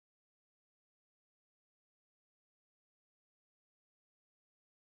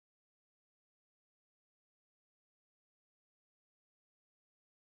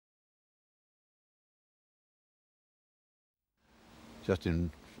just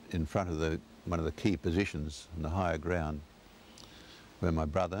in front of one of the key positions in the higher ground, where my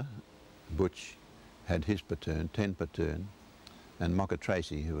brother, Butch, had his platoon, 10 platoon, and Mocker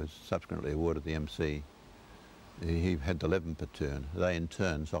Tracy, who was subsequently awarded the MC, he had the 11 platoon. They in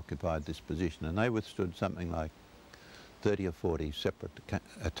turns occupied this position, and they withstood something like 30 or 40 separate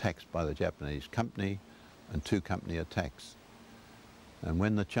attacks by the Japanese, company and 2 company attacks. And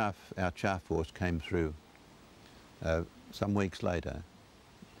when our chaff force came through some weeks later,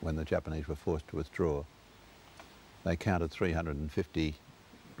 when the Japanese were forced to withdraw, they counted 350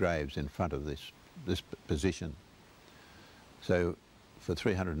 graves in front of this position. So for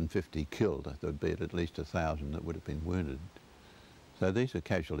 350 killed, there would be at least 1,000 that would have been wounded. So these are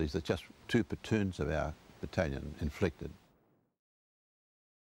casualties that just 2 platoons of our battalion inflicted.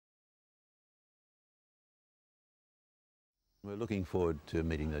 We're looking forward to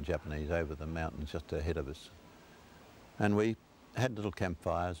meeting the Japanese over the mountains just ahead of us. And we had little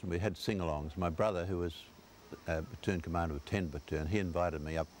campfires and we had sing-alongs. My brother, who was a platoon commander of 10 platoon, he invited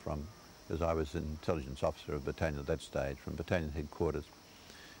me up from, as I was an intelligence officer of battalion at that stage, from battalion headquarters.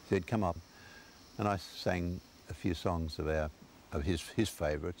 He said, come up. And I sang a few songs of his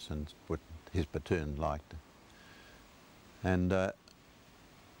favourites and what his platoon liked. And I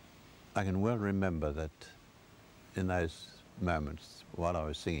can well remember that in those moments while I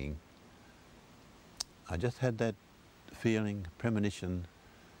was singing, I just had that feeling, premonition,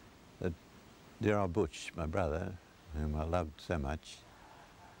 that dear old Butch, my brother, whom I loved so much,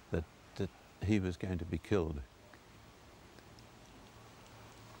 that he was going to be killed.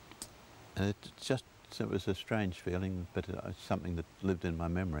 And it was a strange feeling, but it's something that lived in my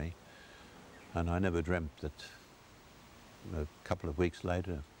memory. And I never dreamt that a couple of weeks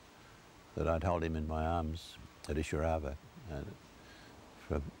later that I'd hold him in my arms at Ishirava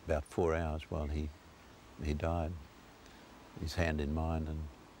for about 4 hours while he died, his hand in mine, and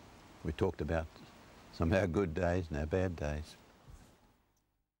we talked about some of our good days and our bad days.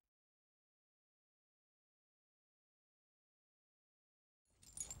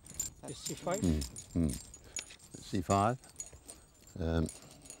 C5? C5,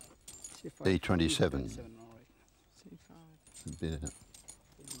 E27. C5.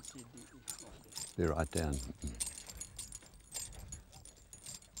 Be right down.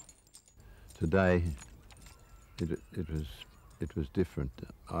 Today, it was different.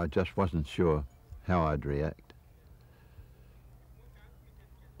 I just wasn't sure how I'd react.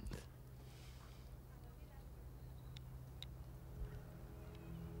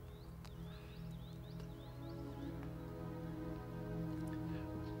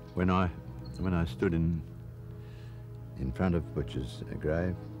 When I stood in front of Butch's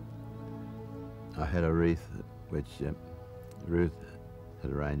grave, I had a wreath which Ruth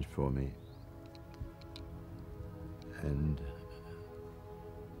had arranged for me, and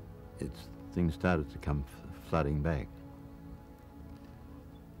things started to come flooding back.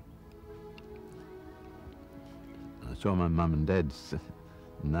 I saw my mum and dad's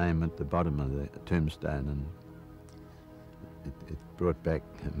name at the bottom of the tombstone, and it brought back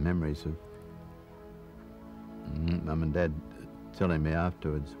memories of Mum and Dad telling me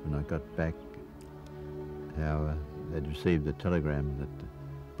afterwards when I got back how they'd received a telegram that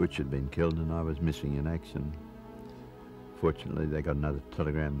Butch had been killed and I was missing in action. Fortunately, they got another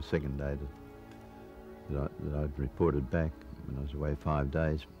telegram the second day that I'd reported back when I was away 5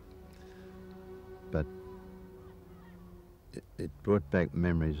 days. But it brought back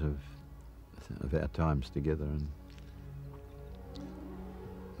memories of our times together and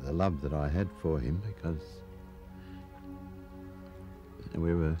the love that I had for him, because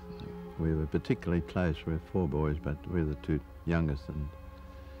we were particularly close. We were 4 boys, but we were the 2 youngest, and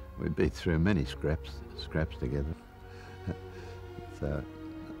we beat through many scraps together. So,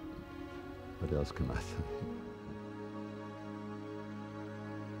 what else can I say?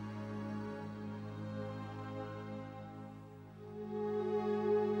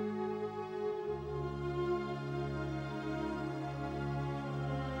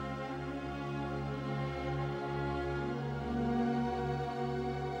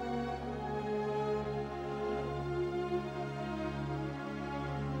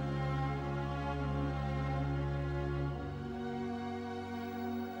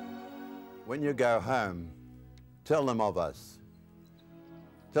 When you go home, tell them of us.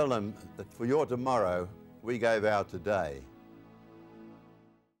 Tell them that for your tomorrow, we gave our today.